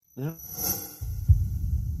A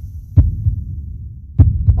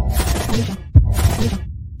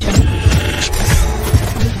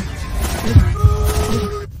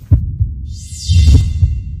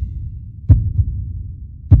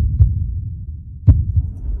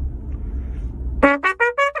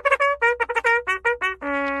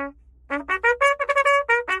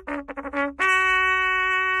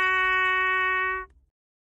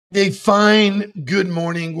fine good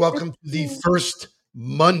morning. Welcome to the first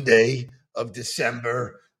Monday of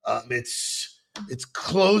December. It's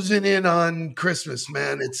closing in on Christmas,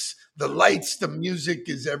 man. It's the lights, the music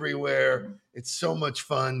is everywhere. It's so much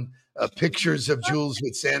fun. Pictures of Jules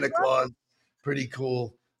with Santa Claus, pretty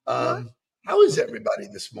cool. How is everybody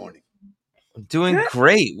this morning? Doing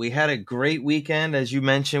great. We had a great weekend. As you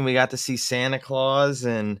mentioned, we got to see Santa Claus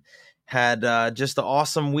and had just an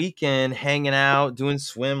awesome weekend hanging out, doing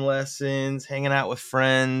swim lessons, hanging out with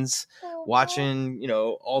friends, watching,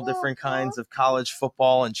 all different kinds of college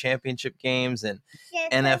football and championship games and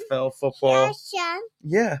NFL football.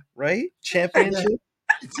 Yeah, right? Championship.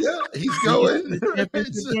 Yeah, he's going.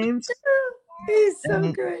 Championship games. He's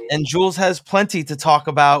so great. And Jules has plenty to talk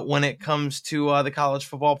about when it comes to the college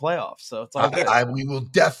football playoffs. So it's all good. We will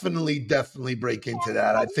definitely break into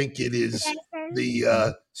that. I think it is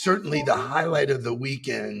the certainly the highlight of the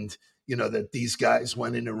weekend, that these guys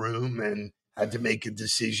went in a room and had to make a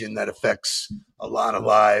decision that affects a lot of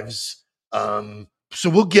lives. So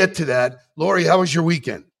we'll get to that. Lori, how was your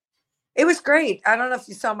weekend? It was great. I don't know if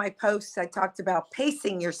you saw my posts. I talked about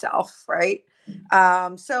pacing yourself, right?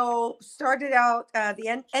 So started out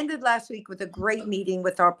ended last week with a great meeting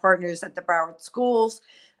with our partners at the Broward schools,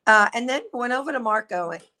 and then went over to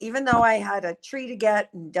Marco. Even though I had a tree to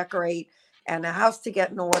get and decorate and a house to get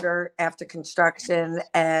in order after construction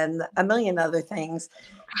and a million other things,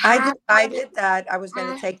 I decided that I was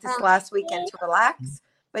going to take this last weekend to relax.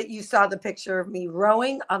 But you saw the picture of me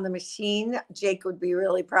rowing on the machine. Jake would be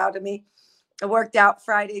really proud of me. I worked out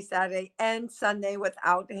Friday, Saturday, and Sunday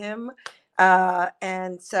without him. And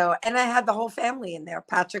I had the whole family in there.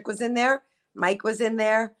 Patrick was in there. Mike was in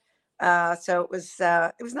there. So it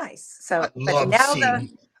was nice. So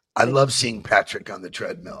I love seeing Patrick on the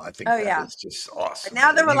treadmill. I think is just awesome. But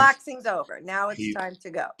now the relaxing's over. Now it's time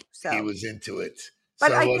to go. So he was into it.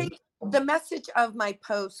 But I think the message of my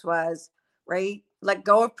post was, right, let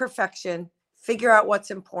go of perfection. Figure out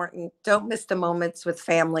what's important. Don't miss the moments with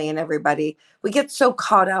family and everybody. We get so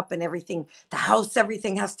caught up in everything. The house,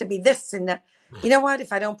 everything has to be this and that. You know what?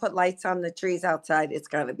 If I don't put lights on the trees outside, it's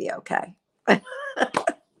going to be okay.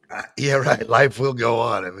 Yeah, right. Life will go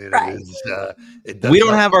on. I mean, right. We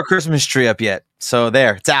don't have our Christmas tree up yet. So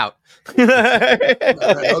there, it's out. Okay.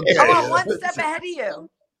 Come on, one step ahead of you.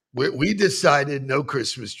 We decided no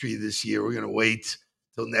Christmas tree this year. We're going to wait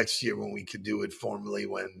till next year when we could do it formally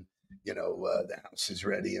when the house is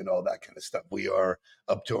ready and all that kind of stuff. We are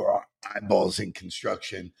up to our eyeballs in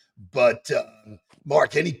construction. But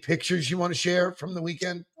Mark, any pictures you want to share from the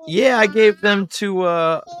weekend? Yeah, I gave them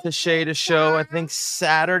to Shay to show. I think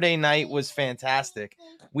Saturday night was fantastic.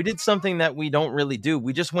 We did something that we don't really do.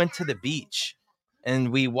 We just went to the beach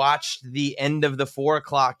and we watched the end of the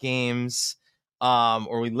 4:00 games.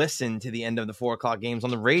 Or we listened to the end of the 4:00 games on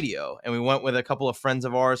the radio. And we went with a couple of friends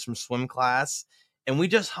of ours from swim class. And we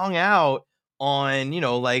just hung out on,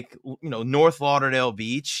 North Lauderdale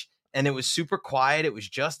Beach. And it was super quiet. It was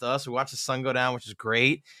just us. We watched the sun go down, which is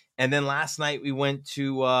great. And then last night we went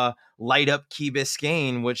to light up Key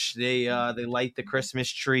Biscayne, which they light the Christmas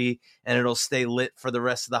tree and it'll stay lit for the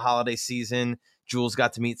rest of the holiday season. Jules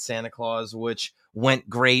got to meet Santa Claus, which went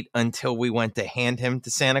great until we went to hand him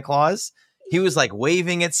to Santa Claus. He was like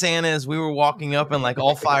waving at Santa as we were walking up and like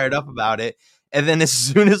all fired up about it. And then as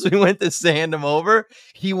soon as we went to hand him over,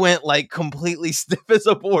 he went like completely stiff as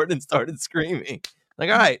a board and started screaming. Like,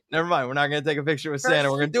 all right, never mind. We're not going to take a picture with Santa.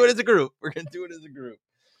 We're going to do it as a group.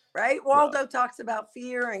 Right? Waldo talks about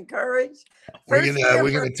fear and courage. We're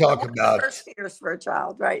going to talk about first fears for a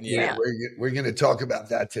child, right? Yeah. We're going to talk about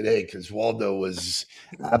that today because Waldo was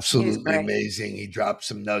absolutely amazing. He dropped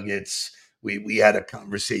some nuggets. We had a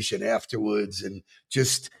conversation afterwards, and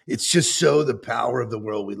it's just so the power of the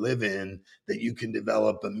world we live in that you can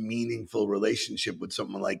develop a meaningful relationship with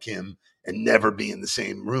someone like him and never be in the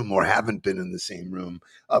same room or haven't been in the same room.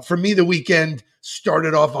 For me, the weekend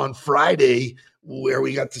started off on Friday where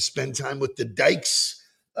we got to spend time with the Dykes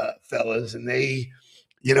fellas, and they,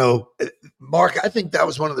 Mark, I think that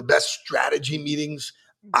was one of the best strategy meetings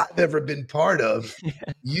I've ever been part of.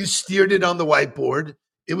 You steered it on the whiteboard.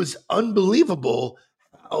 It was unbelievable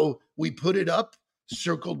how we put it up,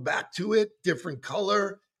 circled back to it, different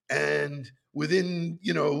color, and within,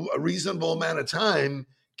 a reasonable amount of time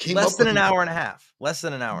came less up than with an hour and a half. Less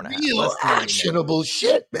than an hour and a half. real actionable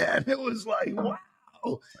shit, man. It was like, wow.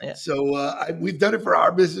 Yeah. So we've done it for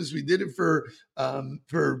our business. We did it for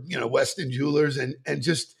Weston Jewelers, and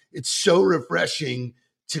just it's so refreshing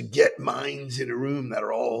to get minds in a room that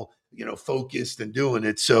are all focused and doing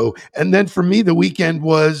it. So, and then for me, the weekend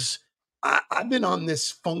was I've been on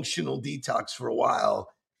this functional detox for a while,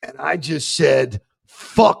 and I just said,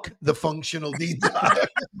 fuck the functional detox.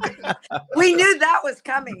 We knew that was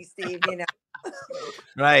coming, Steve,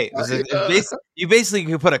 Right. You basically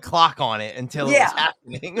could put a clock on it until it was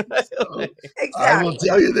happening. Exactly. I will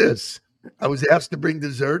tell you this. I was asked to bring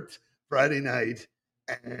dessert Friday night,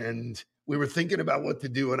 and we were thinking about what to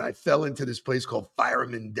do, and I fell into this place called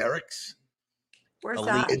Fireman Derek's. Where's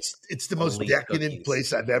that? It's the most decadent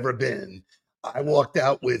place I've ever been. I walked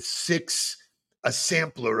out with a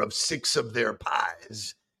sampler of 6 of their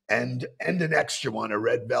pies and an extra one, a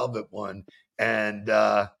red velvet one. And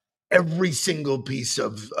every single piece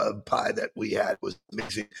of pie that we had was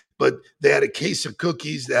amazing. But they had a case of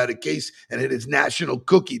cookies. They had a case, and it is National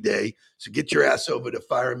Cookie Day. So get your ass over to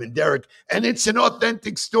Fireman Derek. And it's an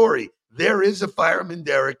authentic story. There is a Fireman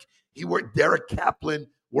Derek. Derek Kaplan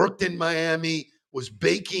worked in Miami, was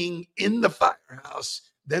baking in the firehouse,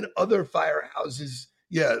 then other firehouses.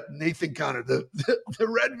 Yeah, Nathan Connor, the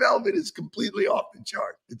red velvet is completely off the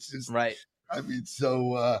chart. It's just right. I mean,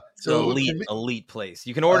 elite place.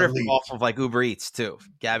 You can order off of like Uber Eats too.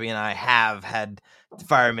 Gabby and I have had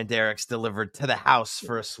Fireman Derek's delivered to the house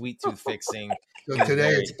for a sweet tooth fixing. So today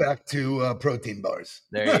it's back to protein bars.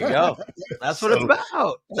 There you go. That's what it's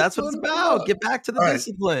about. That's what it's about. Get back to the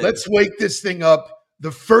discipline. Right, let's wake this thing up.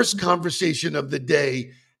 The first conversation of the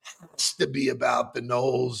day has to be about the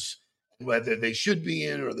Noles, whether they should be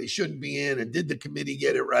in or they shouldn't be in, and did the committee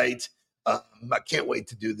get it right? I can't wait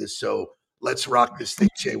to do this. So let's rock this thing.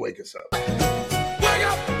 Jay, wake us up. Wake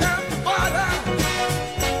up, everybody.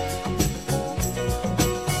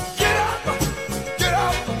 Get up, get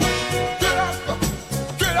up, get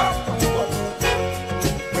up, get up.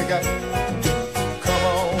 Wake up.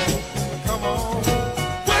 Come on.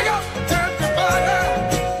 Wake up, everybody.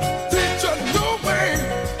 Teach a new way.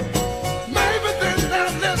 Maybe then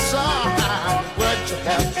they'll listen what you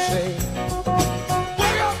have to say.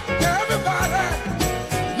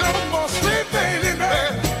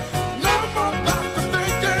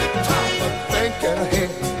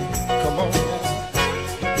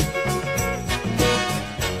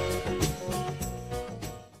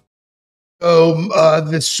 So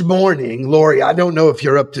this morning, Lori, I don't know if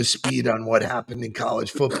you're up to speed on what happened in college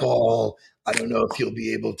football. I don't know if you'll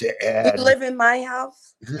be able to add. You live in my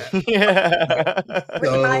house? Yeah.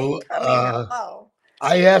 So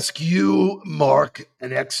I ask you, Mark,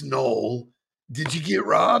 an ex-Nole, did you get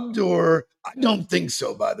robbed? Or I don't think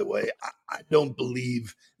so, by the way. I don't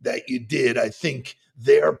believe that you did. I think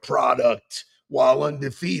their product, while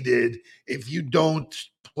undefeated, if you don't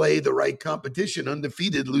play the right competition,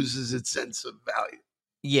 undefeated loses its sense of value.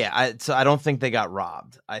 Yeah, so I don't think they got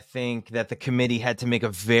robbed. I think that the committee had to make a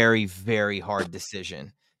very, very hard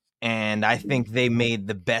decision. And I think they made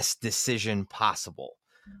the best decision possible.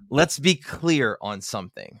 Let's be clear on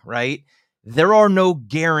something, right? There are no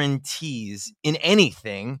guarantees in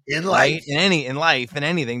anything. In life. Right? In life, in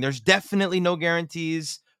anything. There's definitely no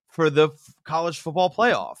guarantees for the college football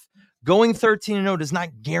playoff. Going 13-0 does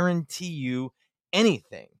not guarantee you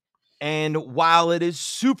anything. And while it is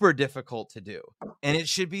super difficult to do, and it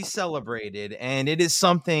should be celebrated, and it is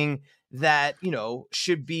something that,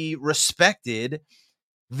 should be respected,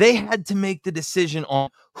 they had to make the decision on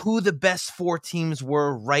who the best 4 teams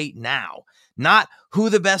were right now. Not who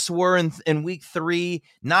the best were in week 3,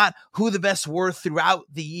 not who the best were throughout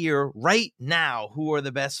the year. Right now, who are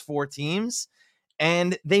the best 4 teams?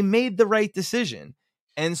 And they made the right decision.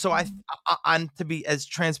 And so I'm to be as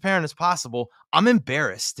transparent as possible. I'm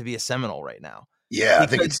embarrassed to be a Seminole right now. Yeah, I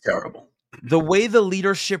think it's terrible. The way the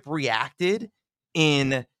leadership reacted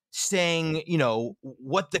in saying,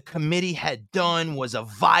 what the committee had done was a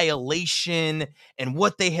violation and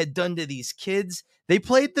what they had done to these kids, they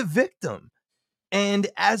played the victim. And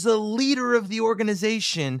as a leader of the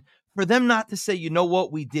organization, for them not to say,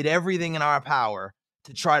 we did everything in our power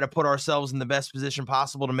to try to put ourselves in the best position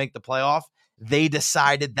possible to make the playoff. They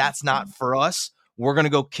decided that's not for us. We're going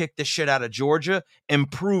to go kick the shit out of Georgia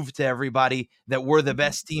and prove to everybody that we're the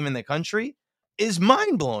best team in the country is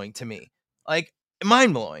mind-blowing to me. Like,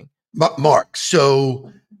 mind-blowing. Mark,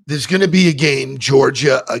 so there's going to be a game,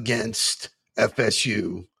 Georgia against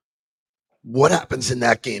FSU. What happens in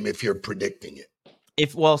that game if you're predicting it?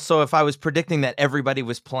 If I was predicting that everybody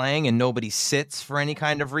was playing and nobody sits for any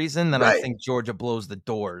kind of reason, then I think Georgia blows the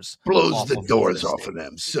doors off of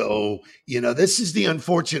them. So, this is the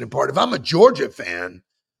unfortunate part. If I'm a Georgia fan,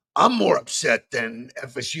 I'm more upset than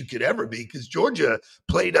FSU could ever be because Georgia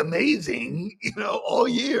played amazing, all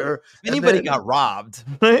year. If anybody got robbed.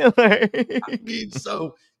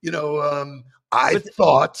 I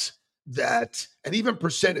thought that, and even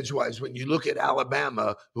percentage-wise, when you look at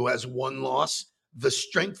Alabama, who has one loss, the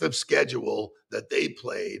strength of schedule that they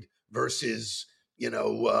played versus,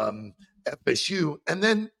 FSU, and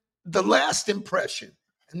then the last impression,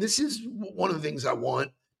 and this is one of the things I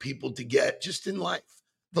want people to get just in life.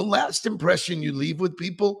 The last impression you leave with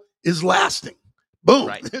people is lasting. Boom.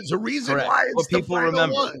 Right. There's a reason why it's the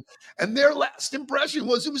final one. And their last impression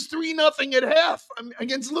was it was 3-0 at half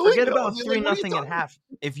against Louisville. Forget about 3-0 at half.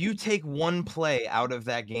 If you take one play out of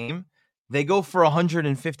that game, they go for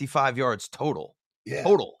 155 yards total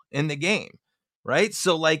in the game, right?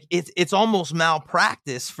 So it's almost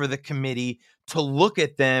malpractice for the committee to look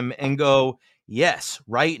at them and go, yes,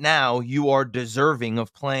 right now you are deserving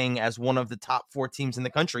of playing as one of the top 4 teams in the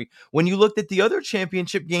country. When you looked at the other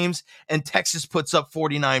championship games and Texas puts up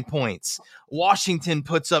 49 points, Washington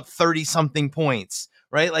puts up 30-something points,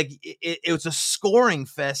 right? It was a scoring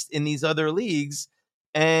fest in these other leagues.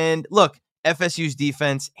 And look, FSU's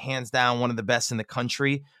defense, hands down, one of the best in the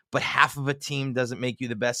country, but half of a team doesn't make you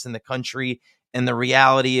the best in the country. And the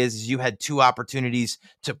reality is you had 2 opportunities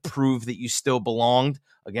to prove that you still belonged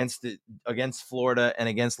against Florida and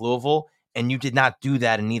against Louisville, and you did not do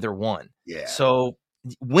that in either one. Yeah. So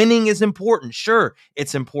winning is important. Sure,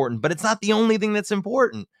 it's important, but it's not the only thing that's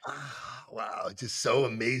important. Wow, it's just so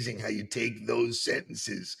amazing how you take those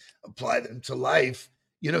sentences, apply them to life.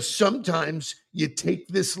 Sometimes you take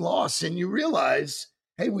this loss and you realize,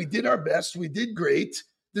 hey, we did our best. We did great.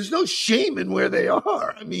 There's no shame in where they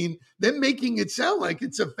are. I mean, they're making it sound like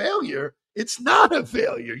it's a failure. It's not a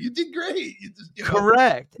failure. You did great.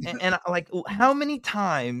 Correct. And how many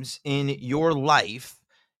times in your life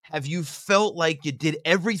have you felt like you did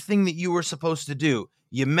everything that you were supposed to do?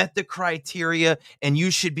 You met the criteria and you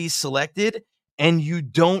should be selected and you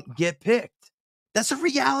don't get picked. That's a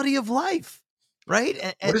reality of life,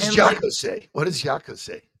 right? What does Jocko say? What does Jocko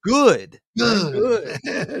say? Good.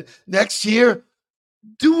 Next year,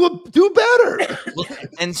 do better.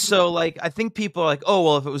 And so I think people are like, oh,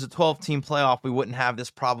 well, if it was a 12-team playoff, we wouldn't have this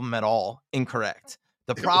problem at all. Incorrect.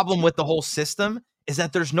 The problem with the whole system is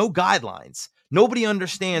that there's no guidelines. Nobody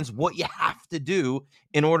understands what you have to do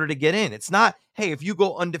in order to get in. It's not, hey, if you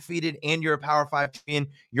go undefeated and you're a Power 5 champion,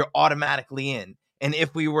 you're automatically in. And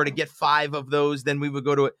if we were to get 5 of those, then we would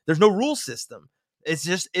go to it. There's no rule system.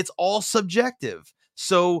 It's all subjective.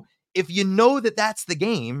 So if you know that that's the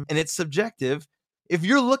game and it's subjective, if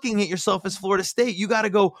you're looking at yourself as Florida State, you got to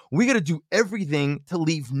go, we got to do everything to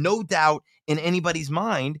leave no doubt in anybody's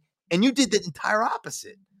mind. And you did the entire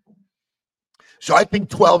opposite. So I think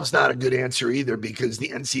 12 is not a good answer either because the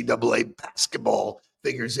NCAA basketball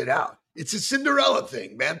figures it out. It's a Cinderella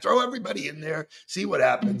thing, man. Throw everybody in there, see what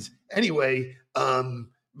happens. Anyway,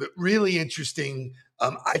 but really interesting.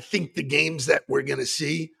 I think the games that we're going to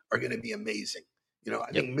see are going to be amazing.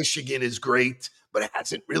 I think Michigan is great, but it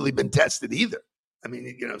hasn't really been tested either. I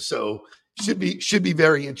mean, so should be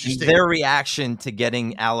very interesting. Their reaction to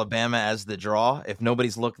getting Alabama as the draw, if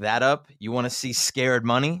nobody's looked that up, you want to see scared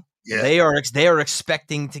money? Yeah. They are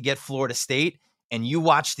expecting to get Florida State, and you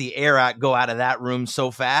watch the air go out of that room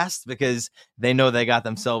so fast because they know they got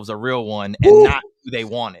themselves a real one and not who they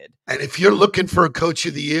wanted. And if you're looking for a coach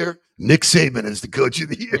of the year, Nick Saban is the coach of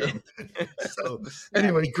the year. So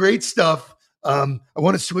anyway, great stuff. I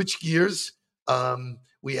want to switch gears.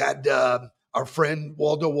 We had our friend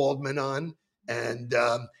Waldo Waldman on, and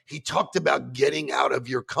he talked about getting out of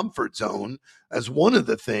your comfort zone as one of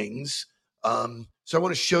the things. So I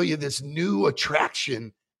want to show you this new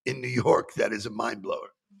attraction in New York that is a mind blower.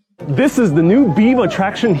 This is the new Beam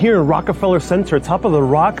attraction here in Rockefeller Center, top of the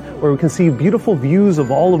rock, where we can see beautiful views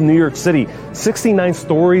of all of New York City. 69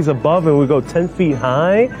 stories above, and we go 10 feet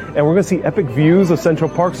high, and we're going to see epic views of Central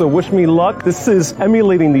Park, so wish me luck. This is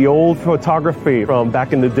emulating the old photography from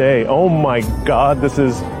back in the day. Oh my God, this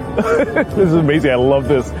is this is amazing. I love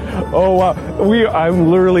this. Oh wow, I'm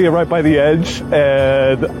literally right by the edge,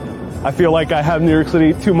 and I feel like I have New York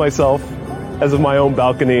City to myself as of my own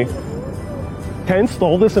balcony. Can I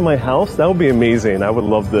install this in my house? That would be amazing. I would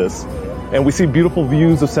love this. And we see beautiful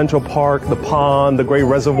views of Central Park, the pond, the Great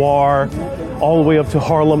Reservoir, all the way up to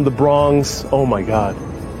Harlem, the Bronx. Oh my God.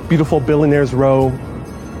 Beautiful Billionaires Row.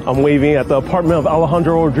 I'm waving at the apartment of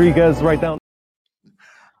Alejandro Rodriguez right down.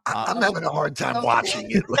 I'm having a hard time watching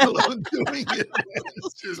it, let alone doing it.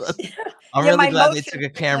 It's just, I'm Yeah, really my glad they motion took a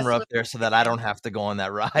sickness camera up was there so that I don't have to go on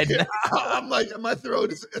that ride. yeah, now. I'm like, my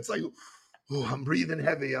throat is, it's like, oh, I'm breathing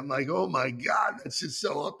heavy. I'm like, oh my God, that's just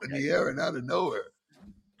so up in the air and out of nowhere.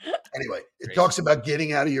 Anyway, it talks about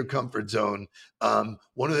getting out of your comfort zone.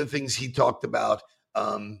 One of the things he talked about,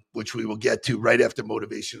 which we will get to right after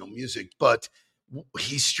motivational music, but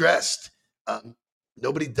he stressed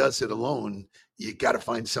nobody does it alone. You got to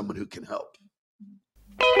find someone who can help.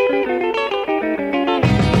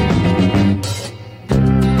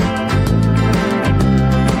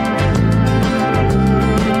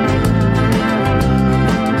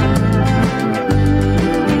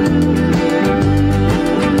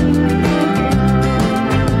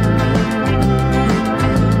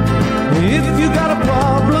 If you got a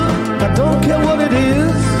problem, I don't care what it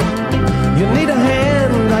is. You need a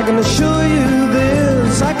hand, I can assure you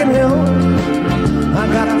this. I can help. I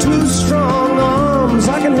got two strong arms,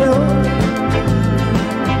 I can help.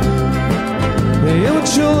 It would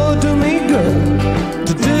sure do me good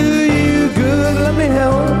to do you good. Let me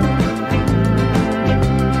help.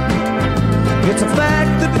 It's a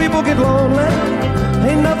fact that people get lonely,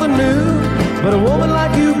 ain't nothing new. But a woman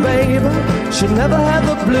like you, baby, should never have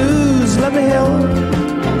the blues. Let me help.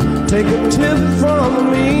 Take a tip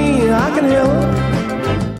from me, I can help.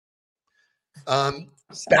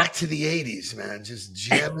 Back to the 80s, man. Just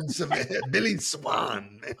jamming some Billy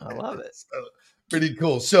Swan. Man. I love it. So, pretty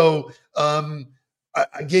cool. So I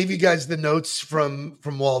gave you guys the notes from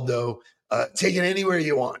Waldo. Take it anywhere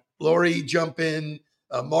you want. Lori, jump in.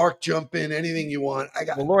 Mark, jump in. Anything you want.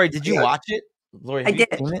 Well, Lori, did you watch it? Lori, I did.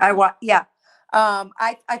 Yeah.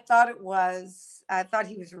 I thought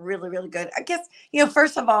he was really, really good. I guess,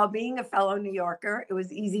 first of all, being a fellow New Yorker, it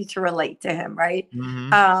was easy to relate to him, right?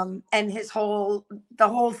 Mm-hmm. And the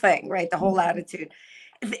whole thing, right? The whole attitude.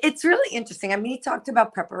 It's really interesting. I mean, he talked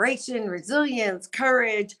about preparation, resilience,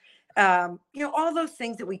 courage, all those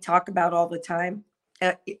things that we talk about all the time.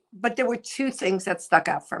 But there were two things that stuck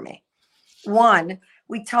out for me. One,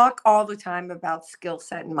 we talk all the time about skill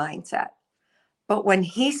set and mindset. But when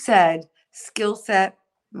he said skill set,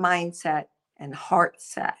 mindset, and heart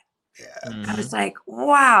set, I was like,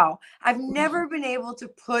 wow, I've never been able to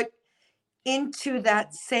put into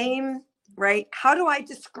that same, right? How do I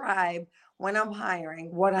describe when I'm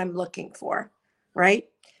hiring what I'm looking for, right?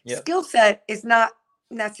 Yep. Skill set is not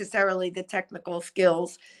necessarily the technical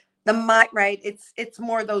skills. Right? It's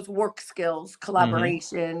more those work skills,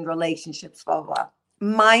 collaboration, relationships, blah, blah.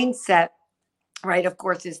 Mindset, right? Of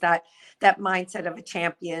course, is that mindset of a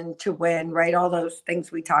champion to win, right? All those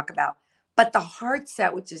things we talk about. But the heart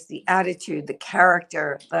set, which is the attitude, the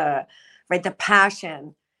character, the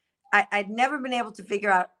passion, I'd never been able to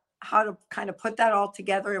figure out how to kind of put that all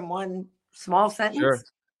together in one small sentence. Sure.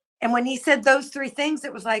 And when he said those three things,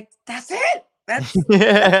 it was like, that's it. That's it.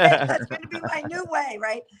 That's going to be my new way,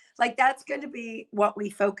 right? Like, that's going to be what we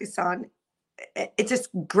focus on. It's just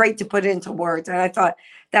great to put it into words. And I thought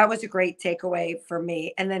that was a great takeaway for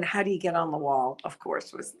me. And then how do you get on the wall, of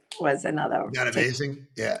course, was another. Isn't that amazing?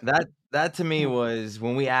 Yeah. That to me was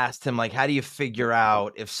when we asked him, like, how do you figure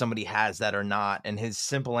out if somebody has that or not? And his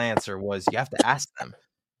simple answer was, you have to ask them.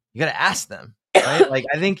 You got to ask them. Right? Like,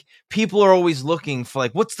 I think people are always looking for,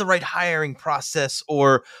 like, what's the right hiring process,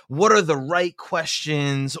 or what are the right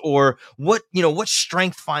questions, or what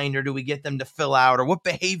strength finder do we get them to fill out, or what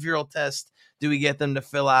behavioral test do we get them to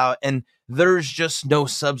fill out? And there's just no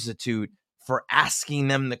substitute for asking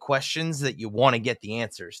them the questions that you want to get the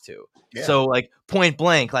answers to. Yeah. So, like, point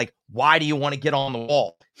blank, like, why do you want to get on the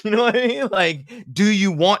wall? You know what I mean? Like, do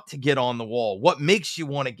you want to get on the wall? What makes you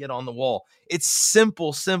want to get on the wall? It's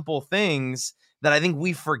simple things that I think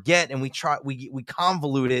we forget, and we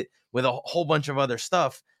convolute it with a whole bunch of other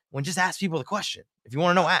stuff. When just ask people the question. If you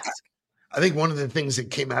want to know, ask. I think one of the things that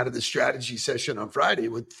came out of the strategy session on Friday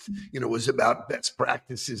was about best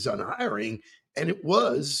practices on hiring. And it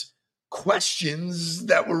was questions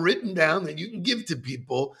that were written down that you can give to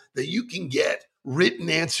people that you can get written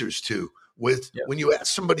answers to when you ask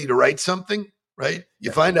somebody to write something, right?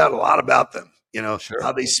 You find out a lot about them,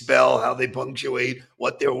 how they spell, how they punctuate,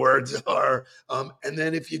 what their words are. And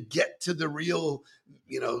then if you get to the real,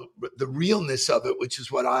 the realness of it, which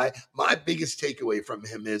is what my biggest takeaway from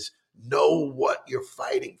him is, know what you're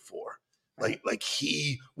fighting for. Like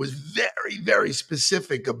he was very, very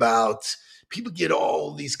specific about, people get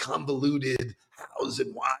all these convoluted hows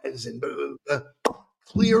and whys and blah, blah, blah.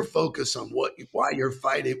 Clear focus on why you're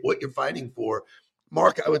fighting, what you're fighting for.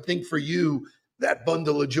 Mark, I would think for you, that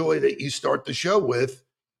bundle of joy that you start the show with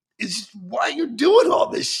is why you're doing all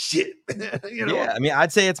this shit. Yeah, I mean,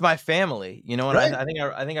 I'd say it's my family, and Right. I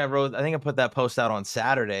think I put that post out on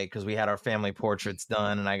Saturday because we had our family portraits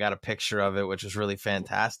done, and I got a picture of it, which was really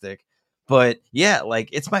fantastic. But yeah, like,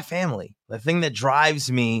 it's my family. The thing that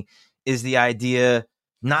drives me is the idea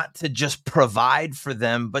not to just provide for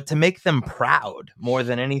them, but to make them proud more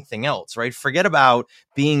than anything else, right? Forget about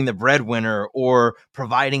being the breadwinner or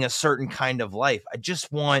providing a certain kind of life. I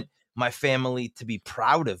just want my family to be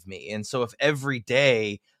proud of me. And so if every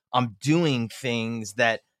day I'm doing things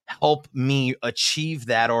that help me achieve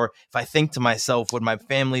that, or if I think to myself, would my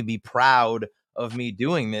family be proud of me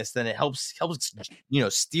doing this, then it helps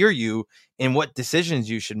steer you in what decisions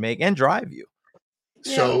you should make and drive you.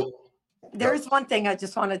 So there's one thing I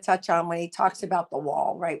just want to touch on when he talks about the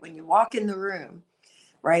wall, right? When you walk in the room,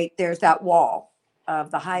 right, there's that wall of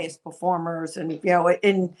the highest performers. And,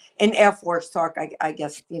 in Air Force talk, I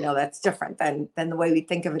guess, that's different than the way we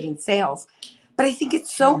think of it in sales. But I think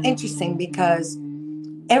it's so interesting because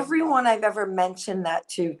everyone I've ever mentioned that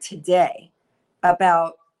to today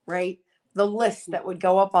about, right, the list that would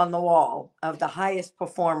go up on the wall of the highest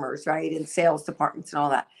performers, right, in sales departments and all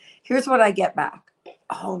that. Here's what I get back.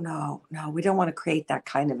 Oh, no, we don't want to create that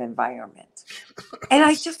kind of environment.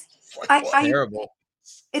 And Terrible.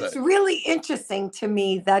 It's really interesting to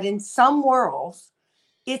me that in some worlds,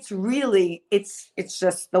 it's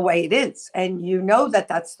just the way it is. And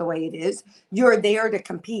that's the way it is. You're there to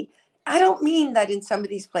compete. I don't mean that in some of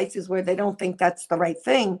these places where they don't think that's the right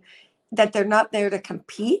thing, that they're not there to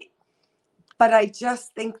compete. But I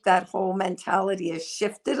just think that whole mentality has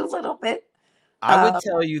shifted a little bit. I would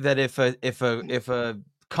tell you that if a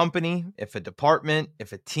company, if a department,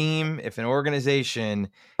 if a team, if an organization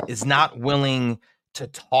is not willing to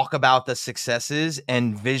talk about the successes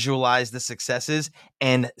and visualize the successes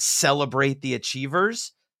and celebrate the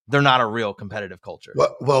achievers, they're not a real competitive culture.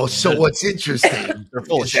 Well, so what's interesting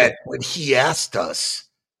is that when he asked us,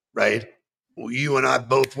 right, you and I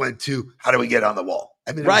both went to, how do we get on the wall?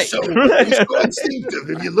 I mean, right. It was so instinctive.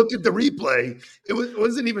 If you look at the replay, it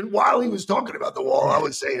wasn't even while he was talking about the wall, I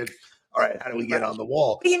was saying, all right, how do we get on the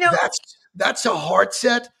wall? That's a heart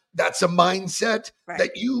set. That's a mindset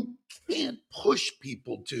that you can't push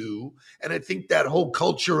people to. And I think that whole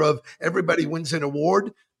culture of everybody wins an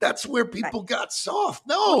award, that's where people got soft.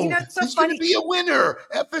 No, it's going to be a winner.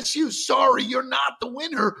 FSU, sorry, you're not the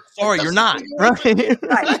winner. Sorry, you're not. Right.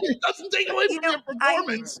 It doesn't take away from your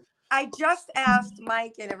performance. I just asked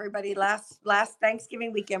Mike and everybody last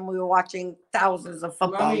Thanksgiving weekend, we were watching thousands of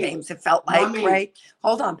football games, it felt like, right?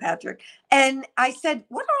 Hold on, Patrick. And I said,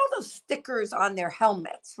 what are all those stickers on their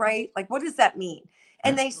helmets, right? Like, what does that mean?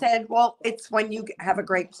 And they said, well, it's when you have a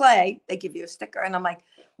great play, they give you a sticker. And I'm like,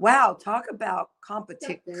 wow, talk about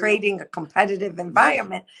creating a competitive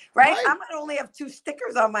environment, right? I might only have 2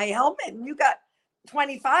 stickers on my helmet, and you got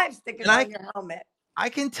 25 stickers on your helmet. I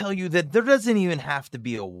can tell you that there doesn't even have to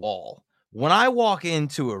be a wall. When I walk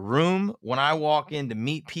into a room, when I walk in to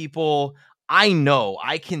meet people, I know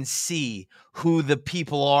I can see who the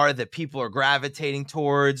people are that people are gravitating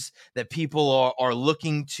towards, that people are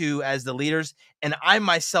looking to as the leaders. And I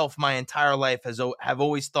myself, my entire life have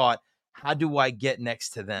always thought, how do I get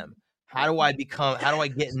next to them? How do I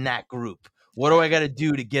get in that group? What do I got to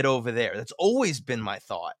do to get over there? That's always been my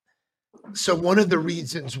thought. So one of the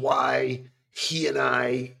reasons why he and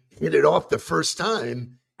I hit it off the first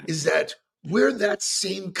time is that we're that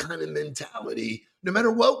same kind of mentality no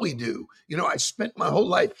matter what we do. I spent my whole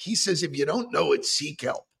life. He says, if you don't know it, seek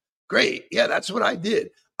help. Great. Yeah, that's what I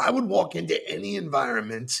did. I would walk into any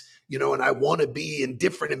environment, and I want to be in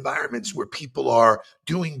different environments where people are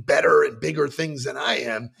doing better and bigger things than I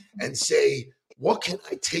am, and say, what can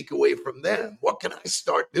I take away from them? What can I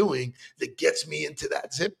start doing that gets me into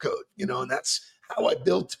that zip code? And that's how I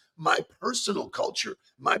built my personal culture,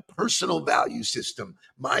 my personal value system.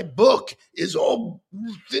 My book is all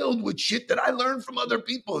filled with shit that I learned from other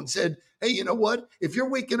people and said, hey, you know what? If you're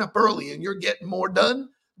waking up early and you're getting more done,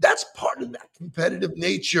 that's part of that competitive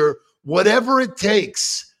nature, whatever it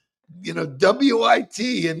takes, WIT.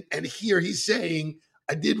 And here he's saying,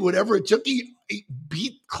 I did whatever it took. He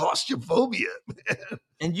beat claustrophobia.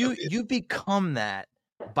 And you become that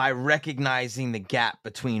by recognizing the gap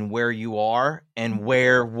between where you are and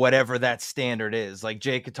where whatever that standard is. Like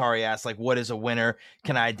Jay Katari asked, like, what is a winner?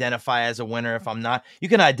 Can I identify as a winner if I'm not? You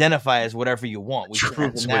can identify as whatever you want. We've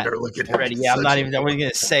proven that already. Yeah, I'm not even going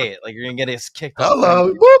to say it. Like, you're going to get us kicked off.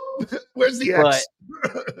 Hello. Whoop. Where's the X?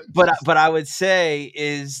 But I would say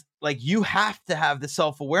is, like, you have to have the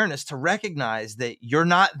self-awareness to recognize that you're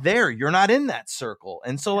not there. You're not in that circle.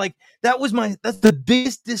 And so, like, that's the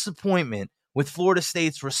biggest disappointment with Florida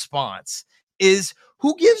State's response is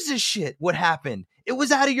who gives a shit what happened? It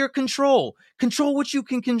was out of your control. Control what you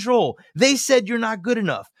can control. They said you're not good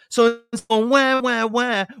enough. So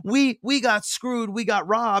we got screwed. We got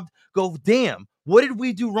robbed. Go, damn, what did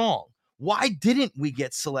we do wrong? Why didn't we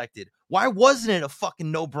get selected? Why wasn't it a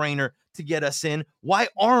fucking no-brainer to get us in? Why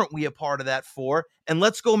aren't we a part of that 4? And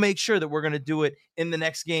let's go make sure that we're going to do it in the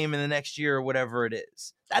next game, in the next year, or whatever it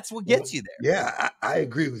is. That's what gets you there. Yeah, I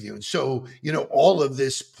agree with you. And so, all of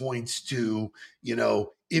this points to,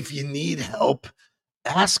 if you need help,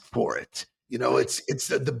 ask for it. It's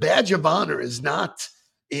the badge of honor is not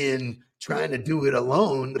in trying to do it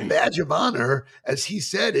alone. The badge of honor, as he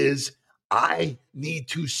said, is I need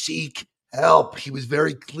to seek help. He was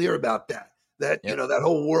very clear about that. That, that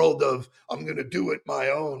whole world of I'm going to do it my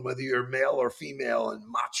own, whether you're male or female and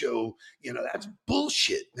macho, that's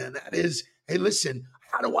bullshit, man. That is, hey, listen,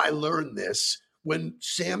 how do I learn this? When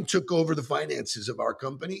Sam took over the finances of our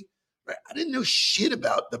company, right, I didn't know shit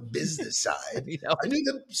about the business side. I knew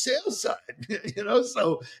the sales side,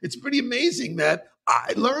 so it's pretty amazing that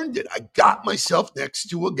I learned it. I got myself next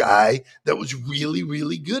to a guy that was really,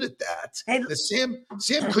 really good at that. And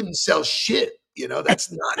Sam couldn't sell shit.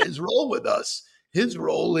 That's not his role with us. His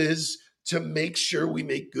role is to make sure we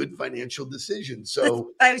make good financial decisions.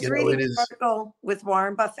 So I was reading an article with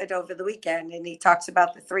Warren Buffett over the weekend, and he talks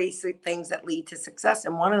about the 3 things that lead to success.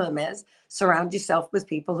 And one of them is surround yourself with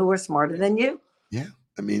people who are smarter than you. Yeah.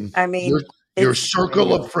 I mean, your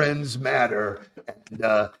circle of friends matter.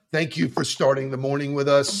 And thank you for starting the morning with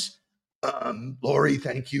us. Lori,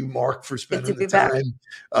 thank you, Mark, for spending the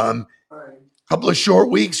time. Couple of short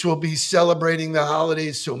weeks, we'll be celebrating the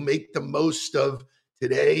holidays, so make the most of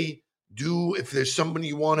today. If there's somebody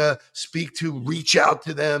you want to speak to, reach out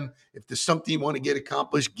to them. If there's something you want to get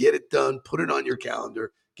accomplished, get it done. Put it on your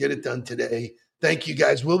calendar. Get it done today. Thank you,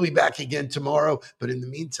 guys. We'll be back again tomorrow. But in the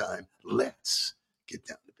meantime, let's get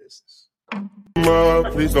down to business.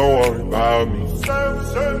 Please don't worry about me.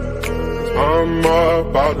 I'm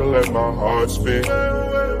about to let my heart speak.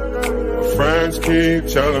 My friends keep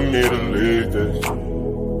telling me to leave this.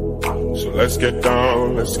 So let's get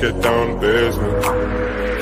down to business.